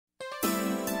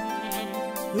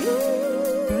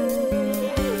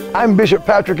I'm Bishop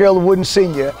Patrick L. Wooden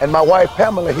Sr., and my wife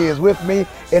Pamela here is with me,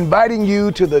 inviting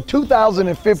you to the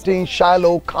 2015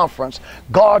 Shiloh Conference,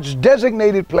 God's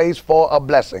designated place for a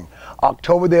blessing,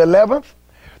 October the 11th,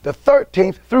 the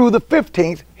 13th through the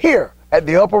 15th here at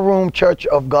the Upper Room Church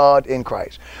of God in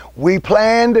Christ. We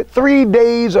planned 3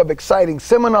 days of exciting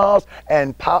seminars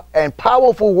and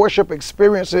powerful worship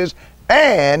experiences,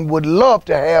 and would love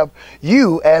to have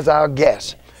you as our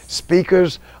guests.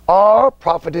 Speakers are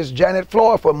Prophetess Janet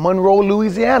Floyd from Monroe,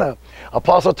 Louisiana,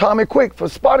 Apostle Tommy Quick from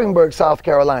Spartanburg, South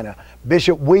Carolina,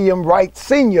 Bishop William Wright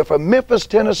Sr. from Memphis,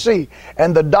 Tennessee,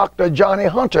 and the Dr. Johnny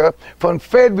Hunter from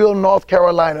Fayetteville, North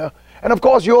Carolina. And of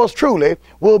course, yours truly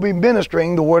will be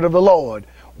ministering the word of the Lord.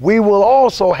 We will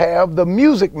also have the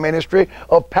music ministry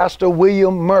of Pastor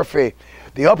William Murphy,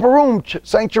 the Upper Room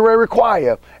Sanctuary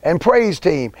Choir and Praise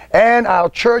Team, and our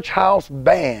church house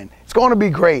band. It's going to be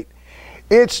great.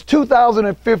 It's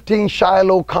 2015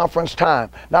 Shiloh Conference time.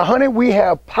 Now, honey, we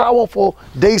have powerful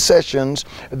day sessions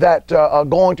that are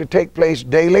going to take place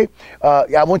daily.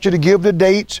 I want you to give the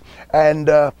dates. And,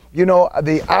 you know,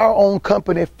 Our Own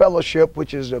Company Fellowship,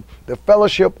 which is the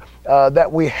fellowship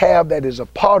that we have that is a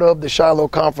part of the Shiloh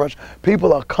Conference.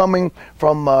 People are coming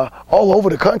from all over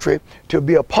the country to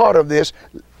be a part of this.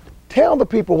 Tell the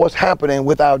people what's happening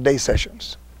with our day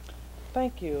sessions.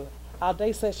 Thank you. Our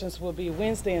day sessions will be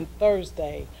Wednesday and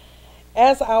Thursday.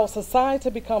 As our society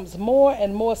becomes more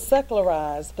and more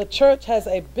secularized, the church has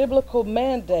a biblical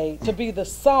mandate to be the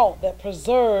salt that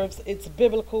preserves its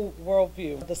biblical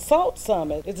worldview. The SALT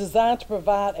Summit is designed to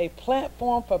provide a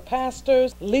platform for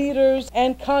pastors, leaders,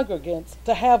 and congregants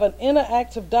to have an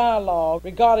interactive dialogue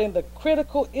regarding the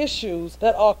critical issues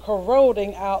that are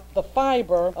corroding out the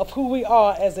fiber of who we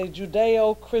are as a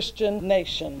Judeo-Christian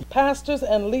nation. Pastors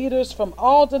and leaders from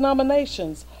all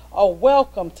denominations are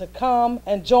welcome to come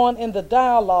and join in the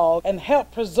dialogue and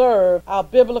help preserve our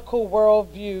biblical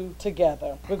worldview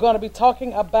together. We're going to be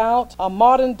talking about a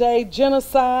modern day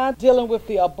genocide, dealing with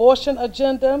the abortion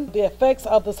agenda, the effects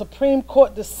of the Supreme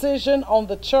Court decision on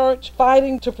the church,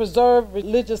 fighting to preserve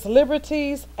religious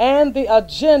liberties, and the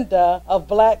agenda of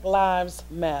Black Lives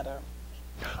Matter.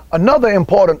 Another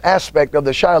important aspect of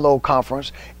the Shiloh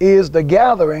Conference is the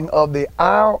gathering of the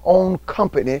Our Own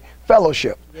Company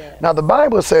Fellowship. Yes. Now, the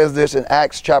Bible says this in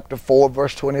Acts chapter 4,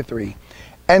 verse 23.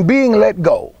 And being let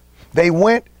go, they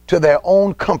went to their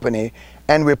own company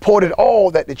and reported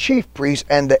all that the chief priests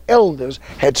and the elders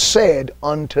had said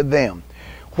unto them.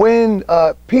 When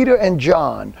Peter and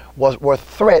John were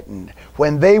threatened,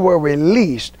 when they were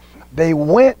released, they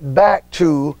went back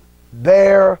to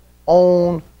their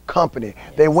own company.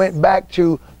 Yes. They went back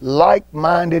to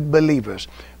like-minded believers.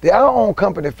 The Our Own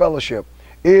Company Fellowship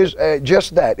is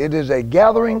just that. It is a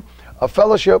gathering, a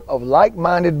fellowship of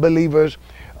like-minded believers.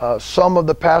 Some of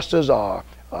the pastors are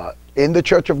in the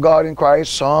Church of God in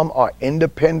Christ. Some are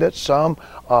independent. Some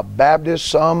are Baptists.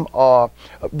 Some are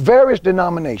various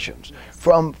denominations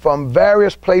from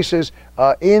various places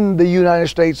in the United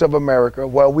States of America,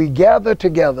 where we gather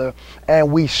together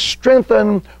and we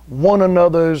strengthen one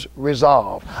another's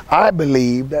resolve. I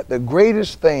believe that the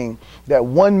greatest thing that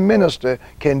one minister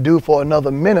can do for another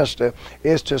minister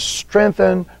is to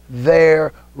strengthen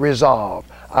their resolve.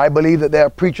 I believe that there are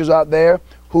preachers out there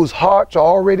whose hearts are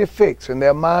already fixed and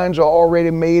their minds are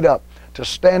already made up to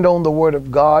stand on the Word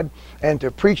of God and to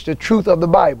preach the truth of the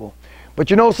Bible. But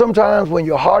you know, sometimes when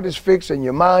your heart is fixed and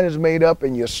your mind is made up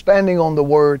and you're standing on the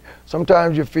Word,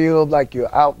 sometimes you feel like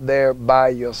you're out there by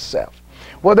yourself.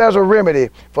 Well, there's a remedy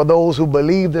for those who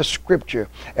believe the Scripture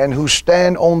and who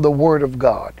stand on the Word of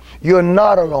God. You're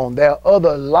not alone. There are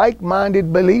other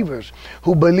like-minded believers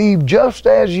who believe just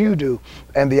as you do.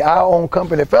 And the Our Own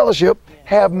Company Fellowship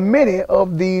have many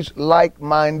of these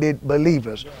like-minded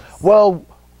believers. Well,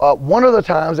 one of the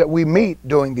times that we meet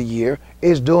during the year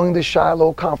is during the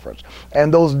Shiloh Conference.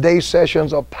 And those day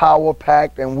sessions are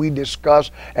power-packed, and we discuss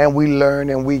and we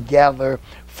learn and we gather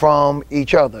from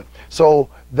each other. So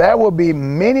there will be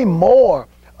many more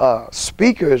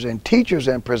speakers and teachers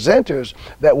and presenters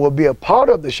that will be a part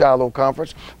of the Shiloh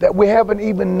Conference that we haven't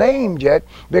even named yet,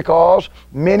 because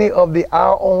many of the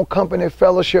Our Own Company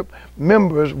Fellowship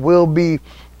members will be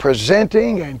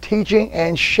presenting and teaching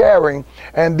and sharing,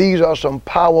 and these are some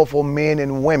powerful men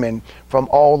and women from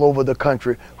all over the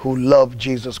country who love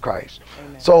Jesus Christ.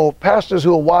 Amen. So pastors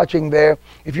who are watching there,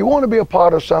 if you want to be a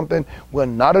part of something, we're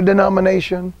not a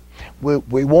denomination.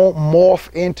 We won't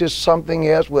morph into something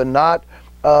else. We're not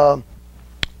a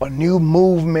new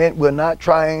movement. We're not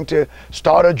trying to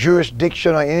start a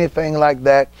jurisdiction or anything like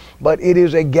that, but it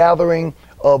is a gathering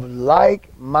of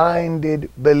like-minded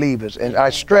believers. And I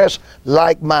stress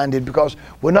like-minded because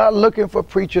we're not looking for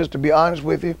preachers, to be honest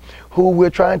with you, who we're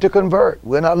trying to convert.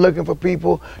 We're not looking for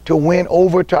people to win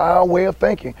over to our way of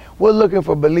thinking. We're looking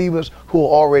for believers who are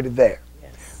already there.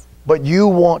 Yes. But you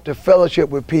want to fellowship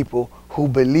with people who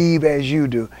believe as you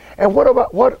do. And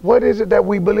what is it that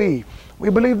we believe? We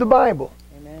believe the Bible.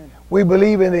 Amen. We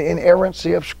believe in the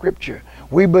inerrancy of Scripture.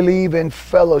 We believe in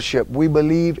fellowship. We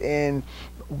believe in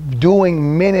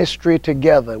doing ministry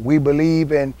together. We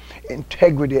believe in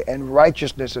integrity and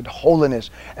righteousness and holiness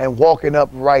and walking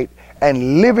upright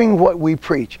and living what we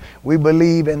preach. We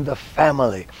believe in the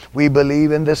family. We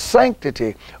believe in the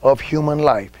sanctity of human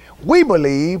life. We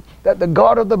believe that the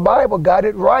God of the Bible got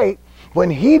it right when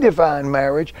he defined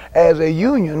marriage as a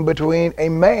union between a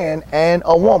man and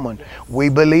a woman. We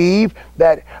believe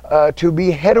that to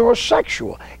be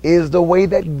heterosexual is the way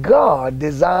that God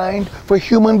designed for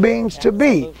human beings to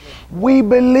be. We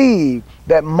believe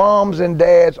that moms and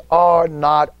dads are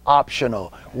not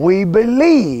optional. We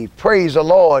believe, praise the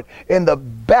Lord, in the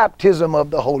baptism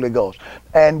of the Holy Ghost.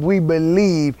 And we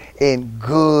believe in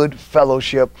good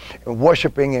fellowship and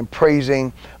worshiping and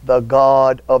praising the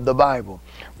God of the Bible.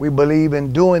 We believe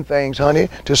in doing things, honey,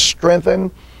 to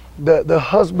strengthen the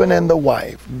husband and the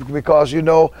wife, because you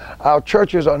know our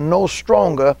churches are no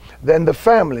stronger than the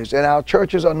families, and our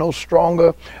churches are no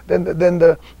stronger than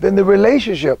the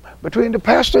relationship between the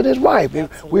pastor and his wife.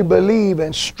 We believe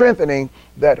in strengthening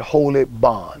that holy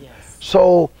bond. Yes.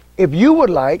 So if you would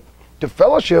like to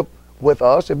fellowship with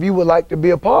us, if you would like to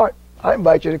be a part, I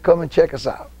invite you to come and check us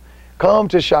out. Come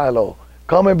to Shiloh.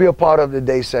 Come and be a part of the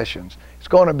day sessions. It's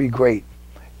going to be great.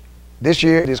 This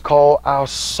year it is called our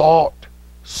Salt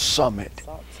Summit.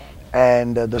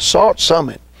 And the Salt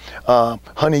Summit,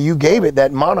 honey, you gave it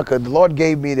that moniker. The Lord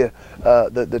gave me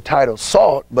the title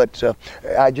Salt, but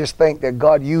I just think that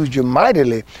God used you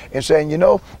mightily in saying, you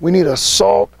know, we need a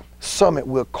Salt Summit.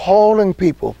 We're calling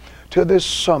people to this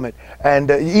summit. And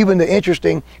even the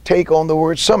interesting take on the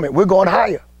word summit, we're going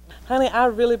higher. Honey, I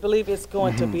really believe it's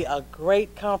going to be a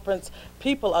great conference.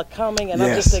 People are coming, and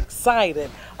I'm just excited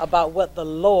about what the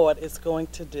Lord is going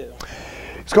to do.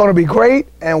 It's going to be great,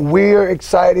 and we're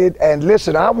excited. And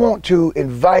listen, I want to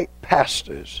invite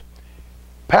pastors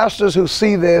who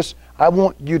see this. I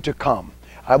want you to come.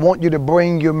 I want you to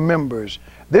bring your members.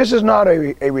 This is not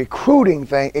a recruiting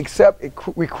thing, except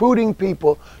recruiting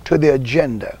people to the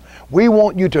agenda. We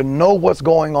want you to know what's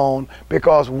going on,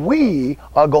 because we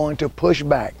are going to push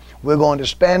back. We're going to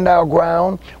stand our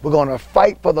ground. We're going to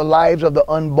fight for the lives of the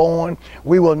unborn.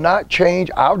 We will not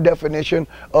change our definition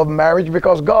of marriage,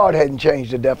 because God hadn't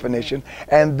changed the definition.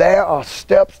 And there are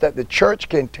steps that the church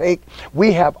can take.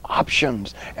 We have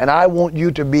options, and I want you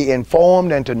to be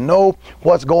informed and to know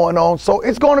what's going on. So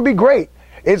it's going to be great.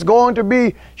 It's going to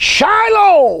be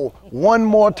Shiloh one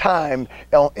more time.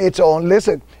 It's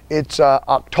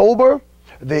October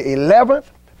the 11th,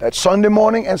 that's Sunday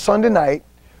morning and Sunday night,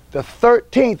 the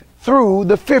 13th through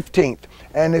the 15th.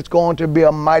 And it's going to be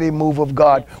a mighty move of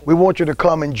God. We want you to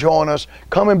come and join us.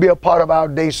 Come and be a part of our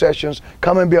day sessions.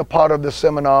 Come and be a part of the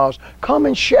seminars. Come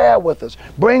and share with us.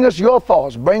 Bring us your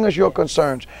thoughts. Bring us your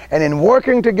concerns. And in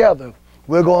working together,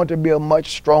 we're going to be a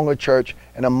much stronger church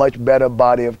and a much better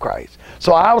body of Christ.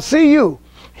 So I'll see you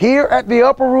here at the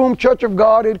Upper Room Church of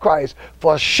God in Christ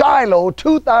for Shiloh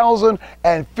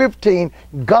 2015,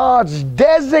 God's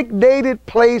designated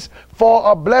place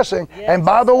for a blessing. Yes. And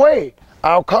by the way,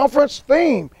 our conference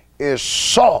theme is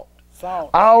salt.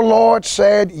 Our Lord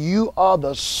said, you are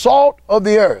the salt of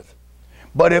the earth.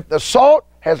 But if the salt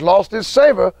has lost its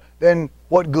savor, then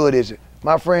what good is it?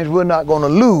 My friends, we're not going to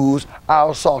lose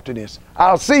our saltiness.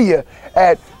 I'll see you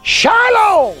at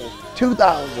Shiloh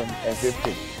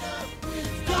 2015.